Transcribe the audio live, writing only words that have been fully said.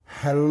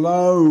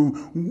Hello,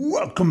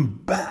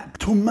 welcome back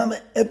to another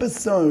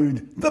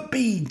episode, The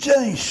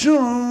BJ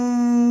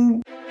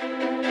Show.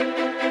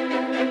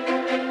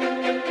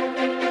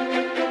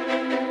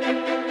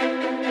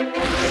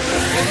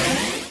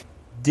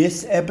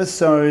 This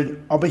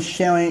episode, I'll be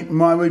sharing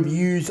my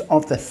reviews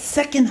of the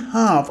second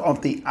half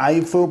of the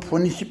AFL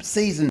premiership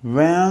season,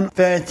 round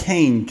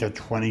 13 to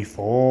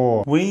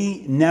 24.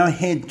 We now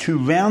head to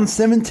round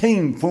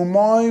 17 for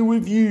my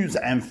reviews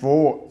and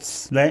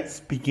thoughts. Let's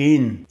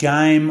begin.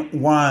 Game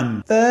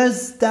 1.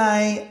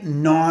 Thursday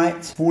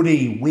night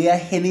footy. We are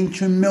heading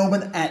to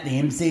Melbourne at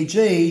the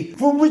MCG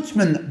for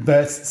Richmond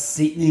versus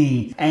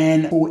Sydney.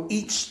 And for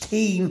each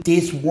team,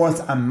 this was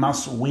a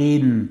must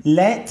win.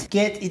 Let's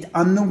get it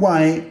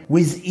underway.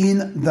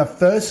 Within the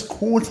first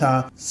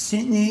quarter,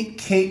 Sydney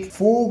kicked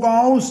 4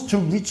 goals to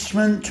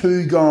Richmond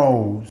 2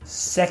 goals.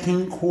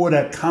 Second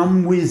quarter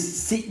come with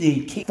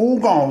Sydney kicked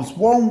 4 goals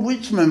while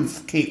Richmond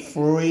kicked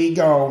 3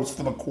 goals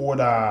for the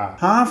quarter.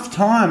 Half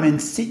time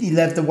and Sydney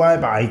led the way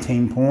by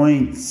 18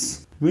 points.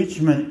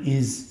 Richmond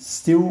is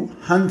still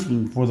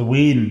hunting for the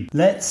win.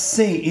 Let's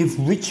see if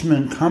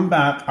Richmond come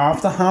back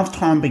after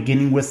half-time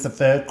beginning with the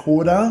third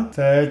quarter.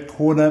 Third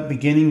quarter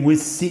beginning with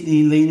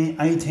Sydney leading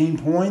 18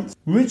 points.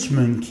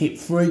 Richmond kicked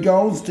 3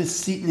 goals to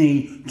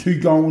Sydney, 2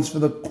 goals for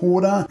the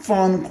quarter.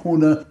 Final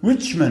quarter,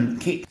 Richmond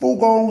kicked 4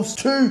 goals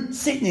to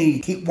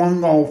Sydney, kicked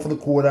 1 goal for the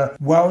quarter.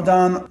 Well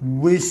done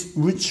with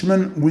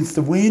Richmond with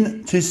the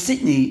win. To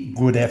Sydney,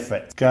 good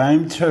effort.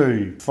 Game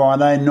 2,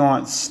 Friday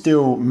night,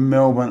 still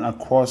Melbourne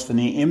across from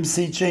the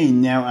MCG,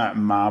 now at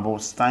Marble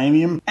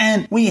Stadium,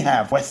 and we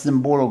have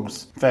Western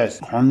Bulldogs versus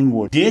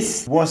Collingwood.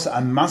 This was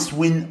a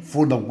must-win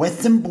for the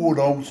Western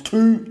Bulldogs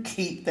to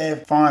keep their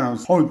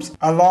finals hopes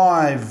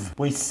alive.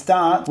 We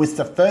start with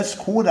the first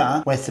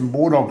quarter. Western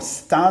Bulldogs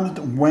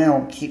started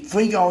well, kicked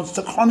 3 goals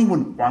to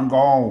Collingwood, 1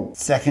 goal.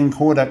 Second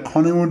quarter,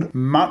 Collingwood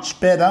much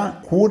better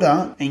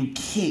quarter and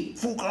kicked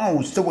 4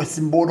 goals to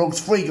Western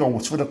Bulldogs, 3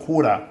 goals for the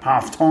quarter.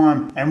 Half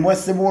time, and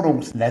Western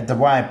Bulldogs led the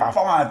way by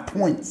 5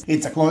 points.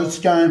 It's a close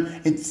game.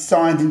 It's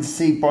exciting to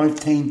see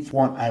both teams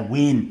want a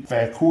win.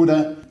 Third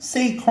quarter,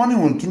 see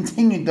Collingwood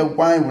continued their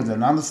way with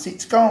another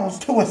 6 goals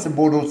to Western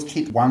Bulldogs,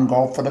 kicked 1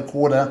 goal for the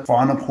quarter.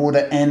 Final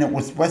quarter, and it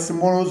was Western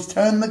Bulldogs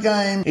turned the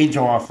game into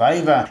our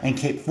favour and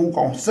kicked 4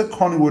 goals to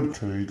Collingwood,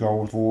 2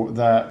 goals for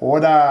the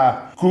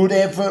quarter. Good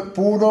effort,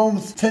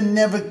 Bulldogs, to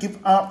never give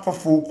up for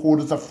 4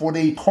 quarters of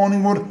footy.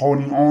 Collingwood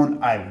holding on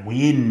a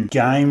win.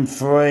 Game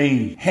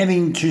 3,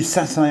 heading to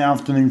Saturday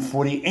afternoon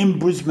footy in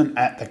Brisbane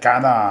at the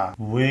Gutter.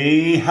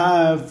 We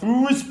have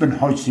Brisbane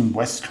hosting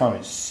West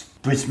Coast.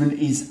 Brisbane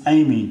is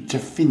aiming to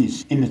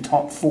finish in the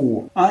top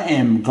 4. I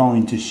am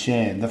going to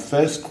share the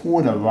first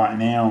quarter right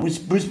now,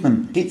 with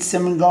Brisbane hit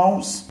 7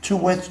 goals to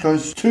West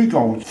Coast, 2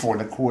 goals for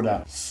the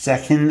quarter.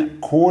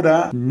 Second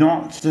quarter,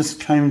 not just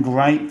came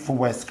great for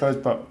West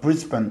Coast, but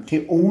Brisbane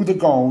hit all the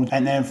goals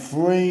and had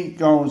 3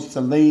 goals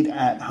to lead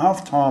at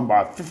half-time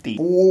by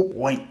 54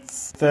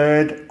 points.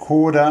 Third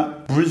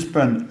quarter,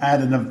 Brisbane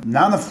added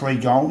another 3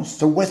 goals.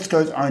 The West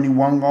Coast only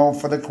 1 goal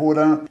for the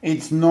quarter.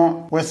 It's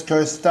not West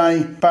Coast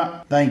Day,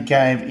 but they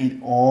gave it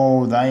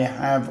all they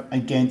have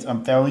against a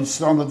very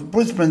solid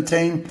Brisbane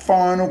team.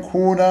 Final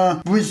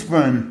quarter,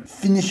 Brisbane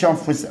finish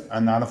off with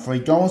another 3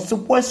 goals. The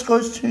West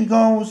Coast 2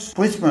 goals.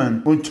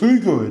 Brisbane were too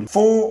good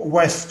for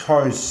West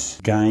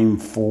Coast. Game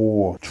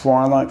 4,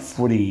 twilight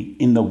footy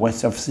in the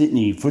west of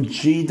Sydney for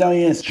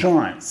GWS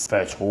Giants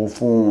versus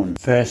Hawthorn.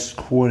 First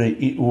quarter,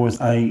 it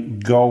was a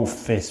goal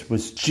fest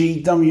with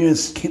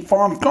GWS kicked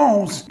 5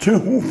 goals to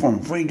Hawthorn,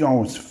 3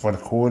 goals for the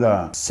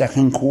quarter.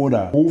 Second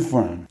quarter,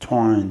 Hawthorn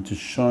trying to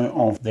show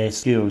off their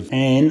skills,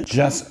 and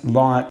just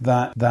like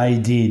that they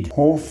did.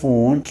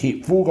 Hawthorn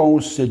kicked 4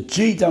 goals to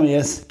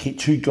GWS,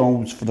 kicked 2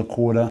 goals for the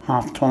quarter.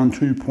 Half-time,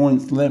 2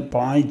 points led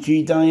by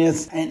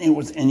GWS, and it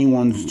was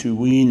anyone's to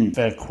win.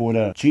 Third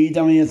quarter,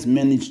 GWS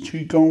managed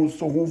 2 goals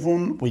to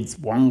Hawthorn with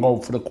 1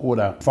 goal for the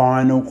quarter.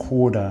 Final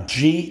quarter,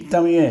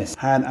 GWS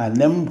had an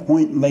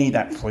 11-point lead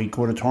at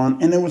 3-quarter time,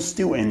 and it was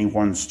still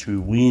anyone's to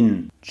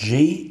win.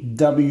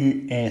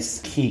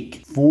 GWS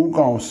kicked 4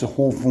 goals to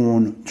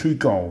Hawthorn, 2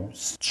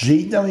 goals.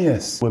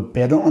 GWS were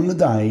better on the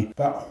day,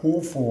 but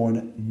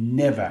Hawthorn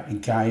never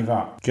gave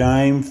up.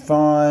 Game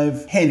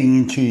 5, heading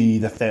into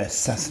the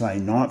first Saturday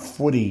night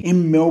footy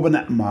in Melbourne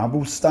at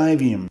Marble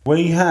Stadium.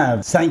 We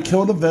have St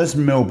Kilda versus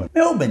Melbourne.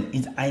 Melbourne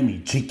is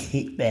aiming to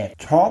kick their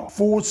top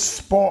 4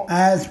 spot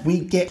as we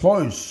get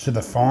close to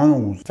the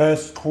finals.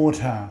 First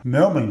quarter,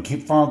 Melbourne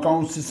kicked 5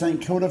 goals to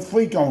St Kilda,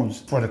 3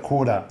 goals for the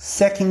quarter.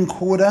 Second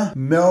quarter,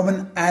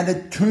 Melbourne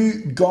added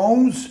 2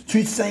 goals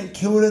to St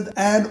Kilda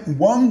and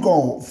 1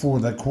 goal for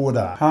the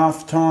quarter.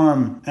 Half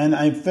time and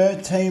a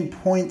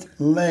 13-point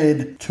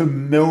lead to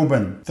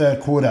Melbourne. Third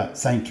quarter,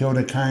 St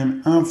Kilda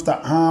came after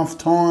half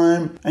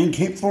time and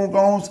kicked 4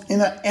 goals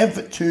in an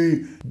effort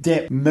to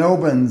Dep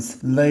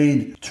Melbourne's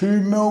lead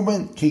to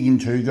Melbourne, kicking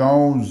 2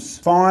 goals.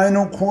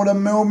 Final quarter,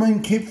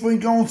 Melbourne kicked 3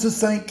 goals to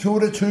St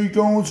Kilda, 2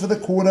 goals for the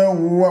quarter.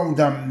 Well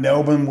done,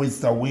 Melbourne,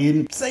 with the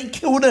win. St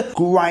Kilda,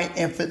 great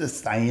effort to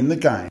stay in the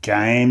game.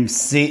 Game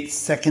 6,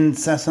 second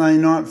Saturday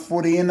night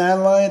footy in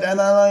Adelaide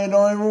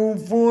Oval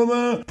for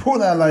the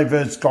Port Adelaide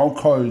vs Gold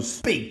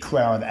Coast. Big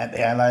crowd at the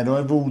Adelaide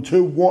Oval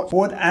to watch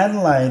Port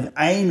Adelaide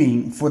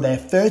aiming for their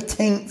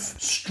 13th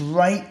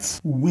straight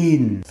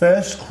win.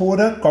 First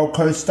quarter, Gold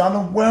Coast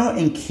started well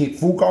and kicked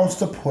 4 goals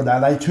to Port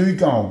Adelaide, 2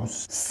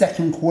 goals.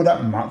 Second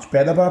quarter, much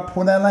better by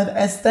Port Adelaide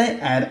as they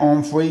add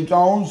on 3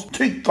 goals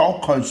to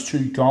Gold Coast,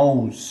 2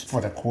 goals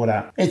for the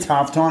quarter. It's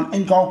halftime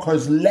and Gold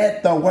Coast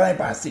led the way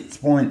by 6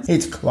 points.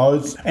 It's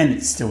close and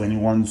it's still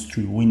anyone's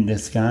to win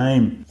this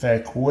game.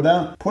 Third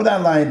quarter, Port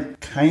Adelaide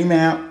came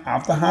out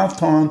after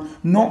halftime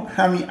not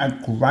having a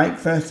great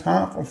first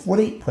half of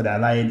footy. Port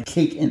Adelaide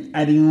kicked and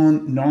adding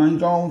on 9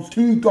 goals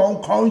to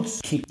Gold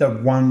Coast, kicked the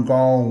 1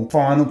 goal.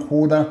 Final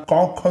quarter,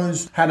 Gold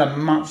Coast had a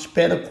much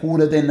better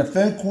quarter than the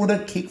third quarter,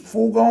 kicked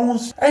 4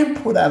 goals and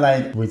Port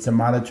Adelaide with some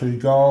other 2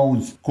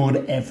 goals.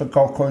 Good effort,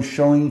 Gold Coast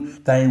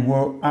showing they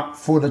were up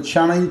for the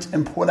challenge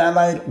and Port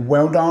Adelaide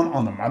well done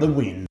on another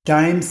win.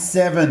 Game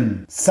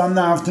 7,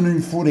 Sunday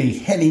afternoon footy,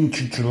 heading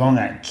to Geelong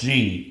at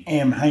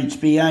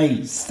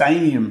GMHBA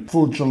Stadium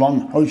for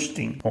Geelong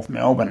hosting North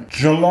Melbourne.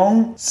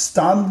 Geelong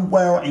started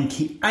well and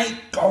kicked 8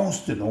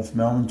 goals to North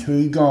Melbourne,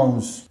 2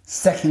 goals.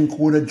 Second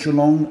quarter,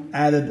 Geelong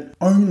added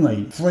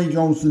only 3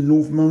 goals to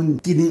North Melbourne,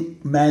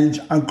 didn't manage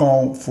a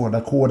goal for the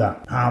quarter.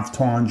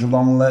 Half-time,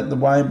 Geelong led the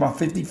way by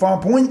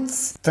 55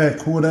 points. Third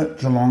quarter,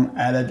 Geelong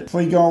added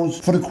 3 goals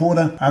for the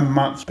quarter, a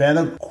much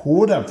better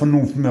quarter for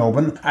North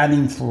Melbourne,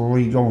 adding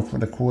 3 goals for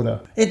the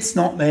quarter. It's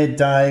not their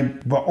day,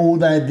 but all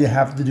they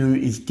have to do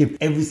is give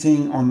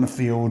everything on the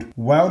field.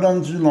 Well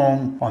done,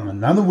 Geelong, on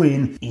another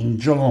win in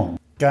Geelong.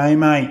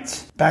 Game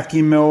 8, back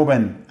in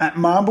Melbourne at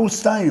Marble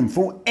Stadium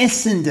for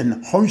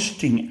Essendon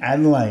hosting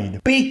Adelaide.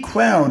 Big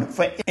crowd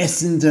for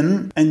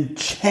Essendon and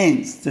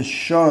chance to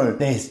show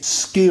their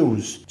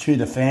skills to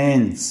the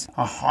fans.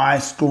 A high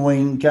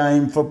scoring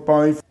game for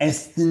both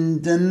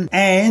Essendon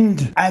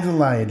and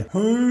Adelaide.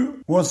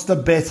 Who was the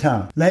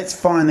better? Let's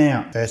find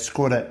out. First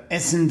quarter,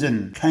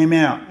 Essendon came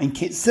out and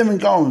kicked 7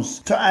 goals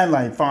to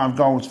Adelaide, 5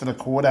 goals for the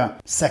quarter.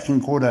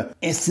 Second quarter,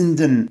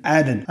 Essendon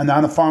added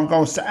another 5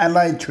 goals to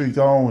Adelaide, 2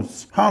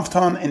 goals.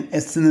 Halftime and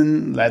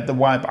Essendon led the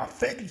way by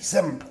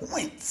 37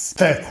 points.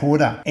 Third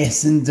quarter,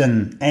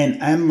 Essendon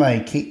and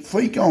Adelaide kicked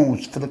 3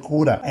 goals for the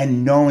quarter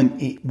and knowing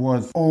it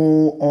was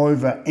all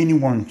over,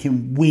 anyone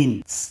can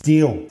win.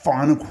 Still,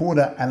 final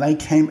quarter,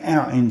 Adelaide came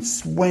out and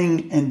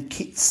swung and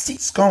kicked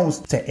 6 goals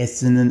to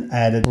Essendon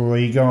added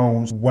 3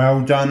 goals.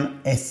 Well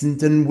done,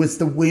 Essendon with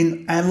the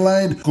win.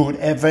 Adelaide, good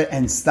effort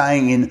and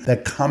staying in the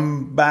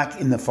comeback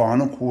in the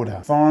final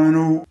quarter.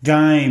 Final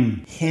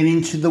game,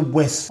 heading to the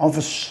west of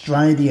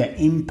Australia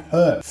in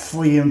Perth,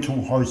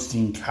 Fremantle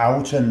hosting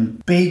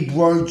Carlton. Big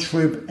road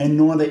trip and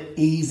not an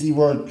easy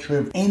road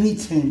trip. Any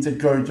team to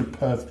go to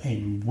Perth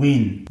and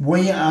win.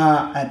 We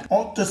are at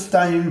Optus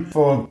Stadium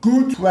for a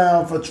good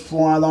crowd for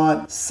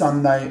Twilight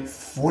Sunday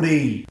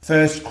footy.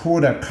 First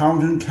quarter,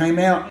 Carlton came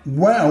out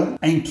well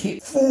and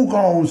kicked 4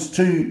 goals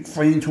to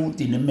Fremantle,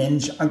 didn't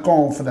manage a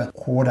goal for the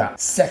quarter.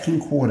 Second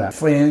quarter,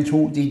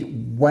 Fremantle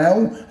did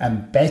well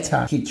and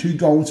better, kicked 2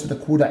 goals for the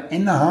quarter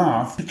and a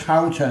half to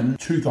Carlton,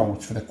 2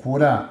 goals for the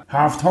quarter.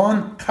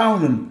 Half-time,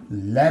 Carlton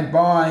led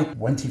by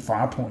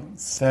 25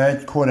 points.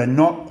 Third quarter,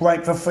 not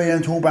great for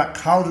Fremantle, but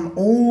Carlton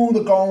all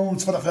the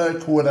goals for the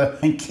third quarter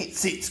and kicked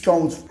 6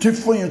 goals to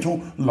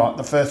Fremantle like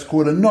the first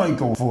quarter, no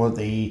goal for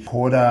the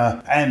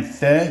quarter. And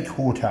third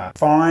quarter,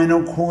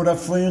 final quarter,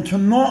 Fremantle,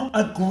 not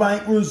a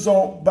great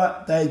result,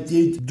 but they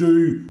did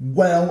do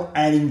well,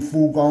 adding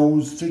 4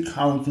 goals to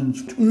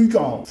Carlton's 2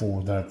 goals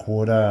for the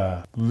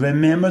quarter.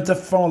 Remember to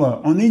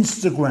follow on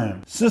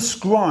Instagram,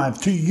 subscribe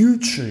to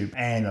YouTube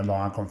and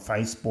like on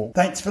Facebook.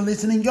 Thanks for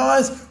listening,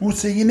 guys. We'll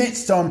see you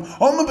next time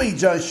on the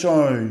BJ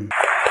Show.